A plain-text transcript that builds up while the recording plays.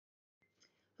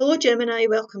Hello Gemini,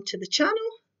 welcome to the channel.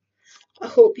 I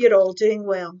hope you're all doing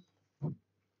well.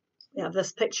 We have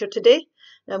this picture today.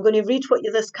 Now I'm going to read what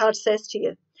this card says to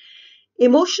you.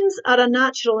 Emotions are a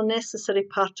natural and necessary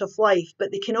part of life,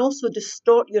 but they can also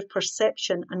distort your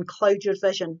perception and cloud your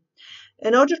vision.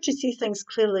 In order to see things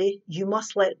clearly, you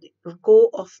must let go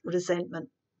of resentment.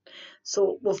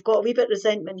 So we've got a wee bit of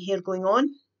resentment here going on,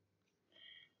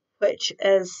 which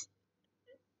is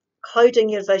clouding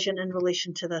your vision in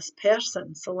relation to this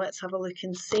person. So let's have a look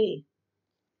and see.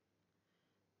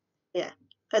 Yeah,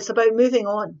 it's about moving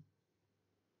on.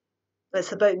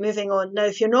 It's about moving on. Now,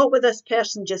 if you're not with this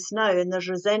person just now and there's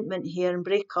resentment here and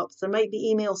breakups, there might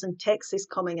be emails and texts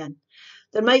coming in.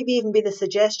 There might even be the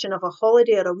suggestion of a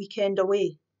holiday or a weekend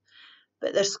away.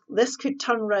 But this could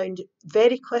turn around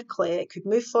very quickly. It could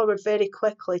move forward very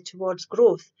quickly towards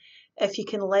growth if you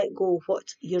can let go of what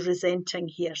you're resenting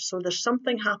here. So there's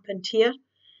something happened here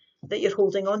that you're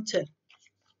holding on to.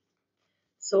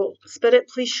 So, Spirit,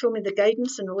 please show me the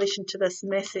guidance in relation to this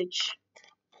message.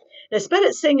 Now,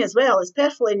 Spirit's saying as well, it's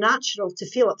perfectly natural to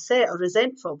feel upset or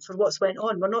resentful for what's went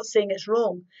on. We're not saying it's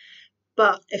wrong.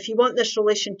 But if you want this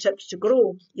relationship to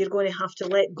grow, you're going to have to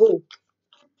let go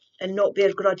and not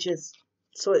bear grudges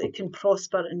so that it can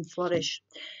prosper and flourish.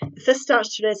 If this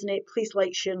starts to resonate, please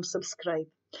like, share and subscribe.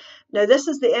 Now, this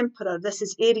is the Emperor. This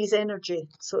is Aries energy.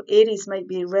 So Aries might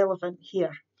be relevant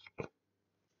here.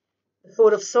 The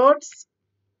Four of Swords.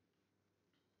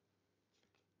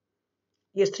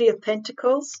 Your Three of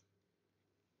Pentacles.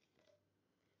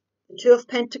 The Two of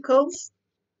Pentacles.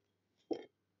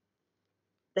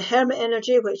 The Hermit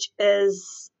energy, which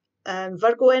is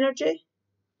Virgo energy.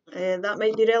 That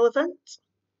might be relevant.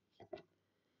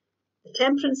 The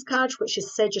Temperance card, which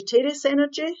is Sagittarius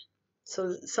energy.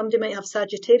 So somebody might have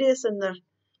Sagittarius in their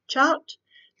chart.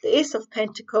 The Ace of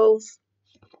Pentacles.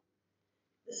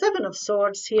 The Seven of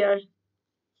Swords here.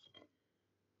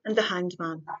 And the Hanged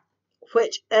Man,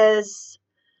 which is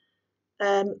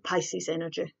Pisces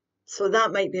energy. So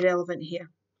that might be relevant here.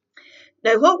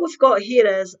 Now what we've got here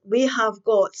is we have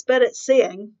got Spirit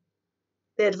saying,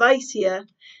 the advice here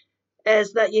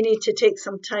is that you need to take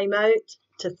some time out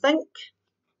to think,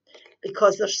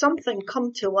 because there's something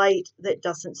come to light that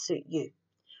doesn't suit you.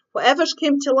 Whatever's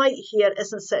came to light here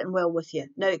isn't sitting well with you.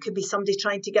 Now, it could be somebody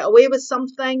trying to get away with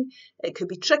something. It could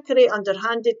be trickery,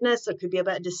 underhandedness. There could be a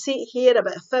bit of deceit here, a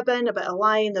bit of fibbing, a bit of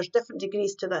lying. There's different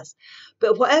degrees to this.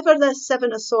 But whatever this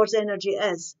Seven of Swords energy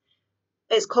is,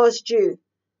 it's caused you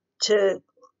to,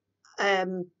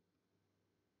 feel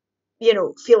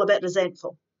a bit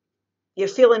resentful. You're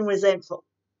feeling resentful.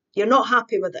 You're not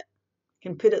happy with it.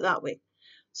 You can put it that way.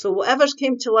 So whatever's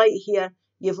came to light here,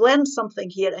 you've learned something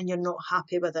here and you're not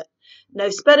happy with it. Now,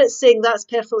 Spirit's saying that's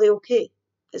perfectly okay.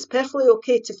 It's perfectly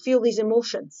okay to feel these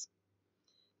emotions,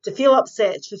 to feel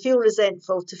upset, to feel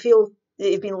resentful, to feel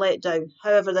that you've been let down,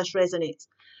 however this resonates.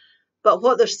 But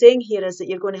what they're saying here is that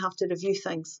you're going to have to review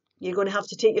things. You're going to have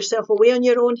to take yourself away on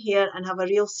your own here and have a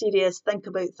real serious think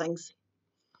about things.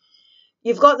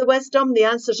 You've got the wisdom, the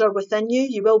answers are within you.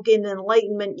 You will gain the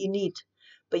enlightenment you need.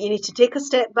 But you need to take a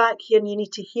step back here and you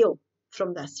need to heal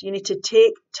from this. You need to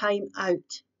take time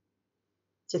out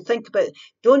to think about it.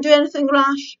 Don't do anything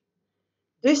rash.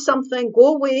 Do something,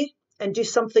 go away and do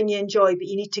something you enjoy, but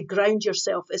you need to ground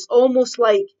yourself. It's almost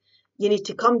like you need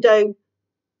to come down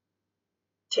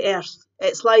to earth.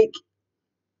 It's like,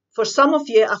 for some of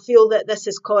you, I feel that this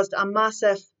has caused a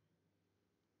massive,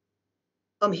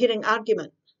 I'm hearing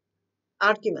argument,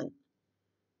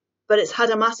 but it's had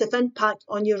a massive impact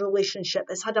on your relationship.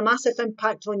 It's had a massive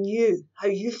impact on you, how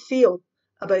you feel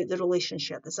about the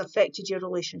relationship. It's affected your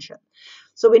relationship.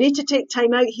 So we need to take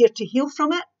time out here to heal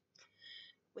from it.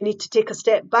 We need to take a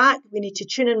step back. We need to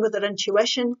tune in with our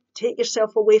intuition. Take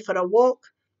yourself away for a walk,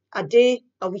 a day,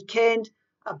 a weekend,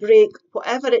 a break,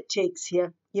 whatever it takes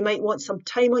here. You might want some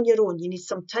time on your own. You need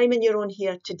some time on your own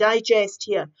here to digest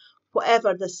here,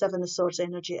 whatever the Seven of Swords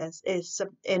energy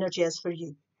is for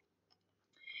you.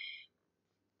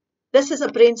 This is a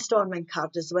brainstorming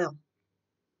card as well.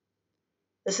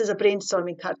 This is a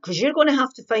brainstorming card because you're going to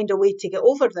have to find a way to get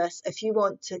over this if you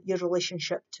want your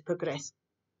relationship to progress.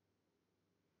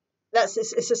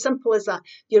 It's as simple as that.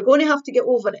 You're going to have to get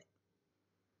over it.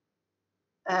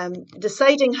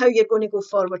 Deciding how you're going to go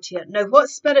forward here. Now, what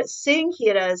Spirit's saying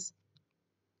here is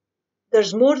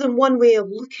there's more than one way of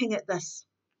looking at this.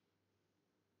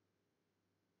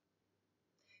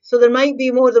 So there might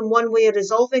be more than one way of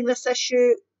resolving this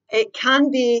issue. It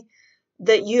can be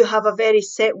that you have a very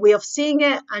set way of seeing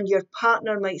it and your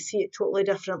partner might see it totally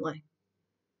differently.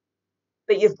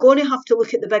 But you're going to have to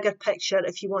look at the bigger picture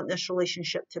if you want this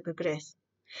relationship to progress.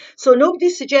 So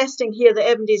nobody's suggesting here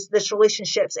that this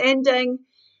relationship's ending.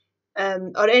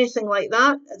 or anything like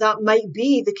that. That might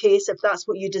be the case if that's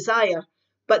what you desire.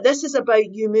 But this is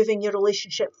about you moving your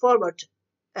relationship forward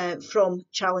from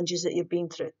challenges that you've been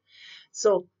through.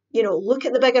 So, look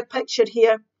at the bigger picture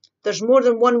here. There's more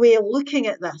than one way of looking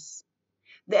at this.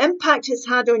 The impact it's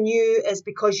had on you is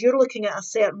because you're looking at a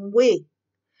certain way.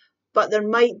 But there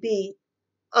might be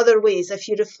other ways if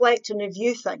you reflect and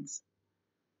review things.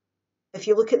 If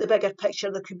you look at the bigger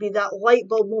picture, there could be that light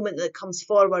bulb moment that comes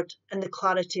forward and the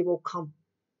clarity will come.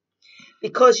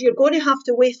 Because you're going to have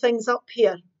to weigh things up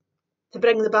here to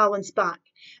bring the balance back.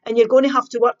 And you're going to have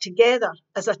to work together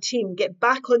as a team, get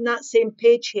back on that same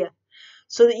page here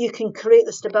so that you can create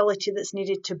the stability that's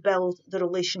needed to build the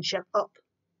relationship up.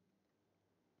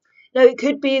 Now, it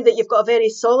could be that you've got a very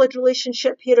solid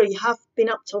relationship here, or you have been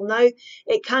up till now.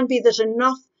 It can be there's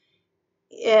enough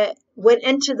went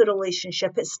into the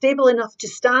relationship. It's stable enough to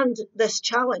stand this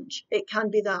challenge. It can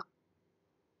be that.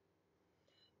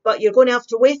 But you're going to have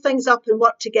to weigh things up and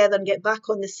work together and get back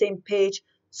on the same page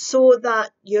so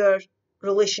that your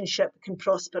relationship can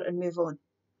prosper and move on,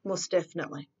 most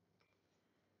definitely.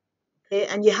 Okay,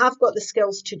 and you have got the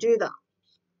skills to do that.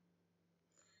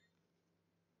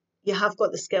 You have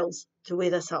got the skills to weigh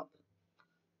this up.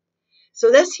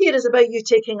 So this here is about you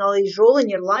taking a lead role in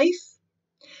your life.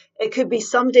 It could be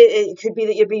it could be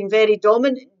that you're being very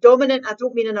dominant. I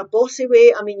don't mean in a bossy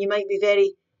way. I mean, you might be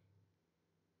very,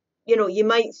 you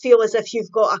might feel as if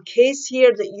you've got a case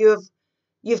here that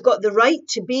you've got the right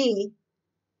to be.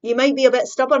 You might be a bit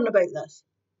stubborn about this.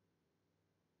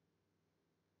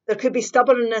 There could be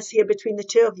stubbornness here between the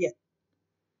two of you.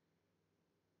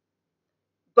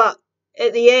 But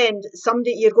at the end,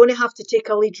 you're going to have to take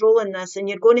a lead role in this, and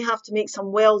you're going to have to make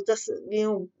some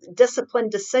disciplined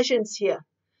decisions here.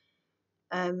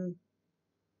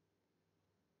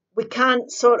 We can't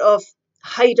sort of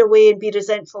hide away and be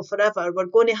resentful forever. We're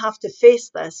going to have to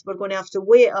face this. We're going to have to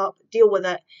weigh it up, deal with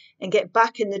it, and get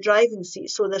back in the driving seat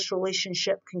so this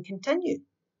relationship can continue.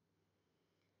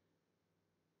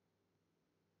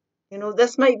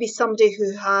 This might be somebody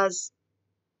who's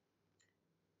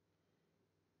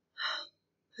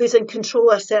in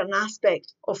control of a certain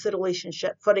aspect of the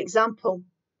relationship. For example,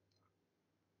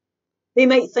 they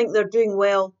might think they're doing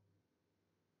well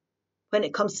when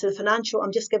it comes to the financial.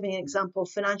 I'm just giving you an example,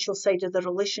 financial side of the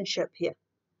relationship here.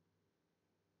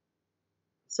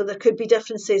 So there could be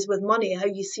differences with money, how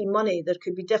you see money. There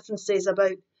could be differences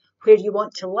about where you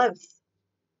want to live.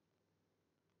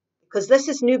 Because this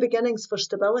is new beginnings for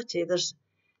stability. There's,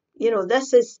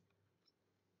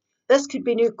 this could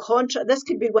be new contract. This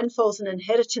could be windfalls and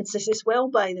inheritances as well,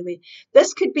 by the way.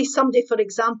 This could be somebody, for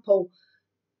example,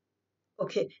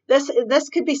 this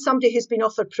could be somebody who's been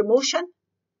offered promotion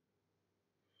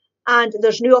and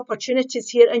there's new opportunities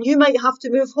here and you might have to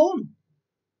move home.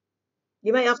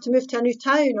 You might have to move to a new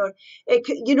town, or it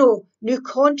could, new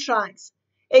contracts.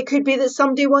 It could be that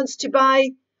somebody wants to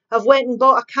have went and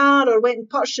bought a car or went and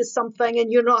purchased something and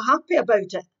you're not happy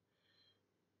about it.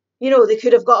 They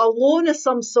could have got a loan of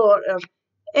some sort or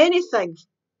anything,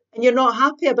 and you're not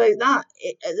happy about that.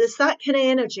 It's that kind of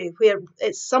energy where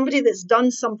it's somebody that's done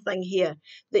something here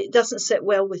that doesn't sit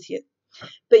well with you.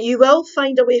 But you will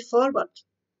find a way forward.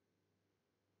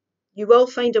 You will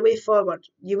find a way forward.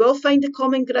 You will find a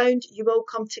common ground. You will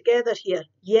come together here.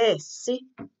 Yes, see?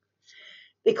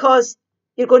 Because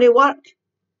you're going to work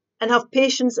and have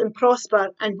patience and prosper.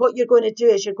 And what you're going to do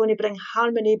is you're going to bring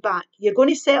harmony back. You're going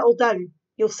to settle down.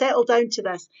 You'll settle down to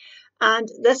this. And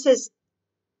this is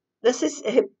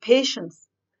patience.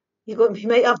 You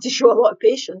might have to show a lot of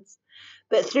patience.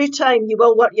 But through time, you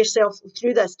will work yourself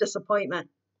through this disappointment.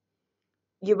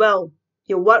 You will.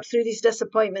 You'll work through these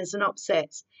disappointments and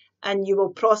upsets. And you will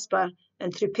prosper.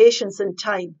 And through patience and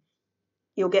time,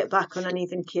 you'll get back on an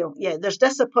even keel. Yeah, there's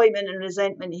disappointment and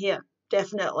resentment here.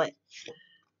 Definitely.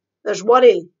 There's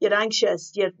worry. You're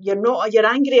anxious. You're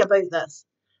angry about this.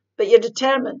 But you're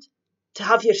determined to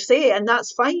have your say, and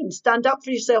that's fine. Stand up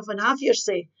for yourself and have your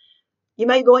say. You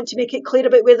might want to make it clear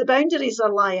about where the boundaries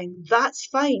are lying. That's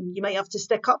fine. You might have to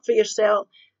stick up for yourself,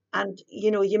 and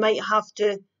you might have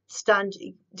to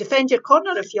defend your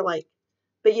corner if you like.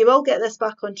 But you will get this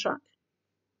back on track.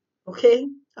 Okay?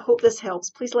 I hope this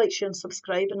helps. Please like, share and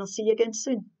subscribe, and I'll see you again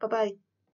soon. Bye-bye.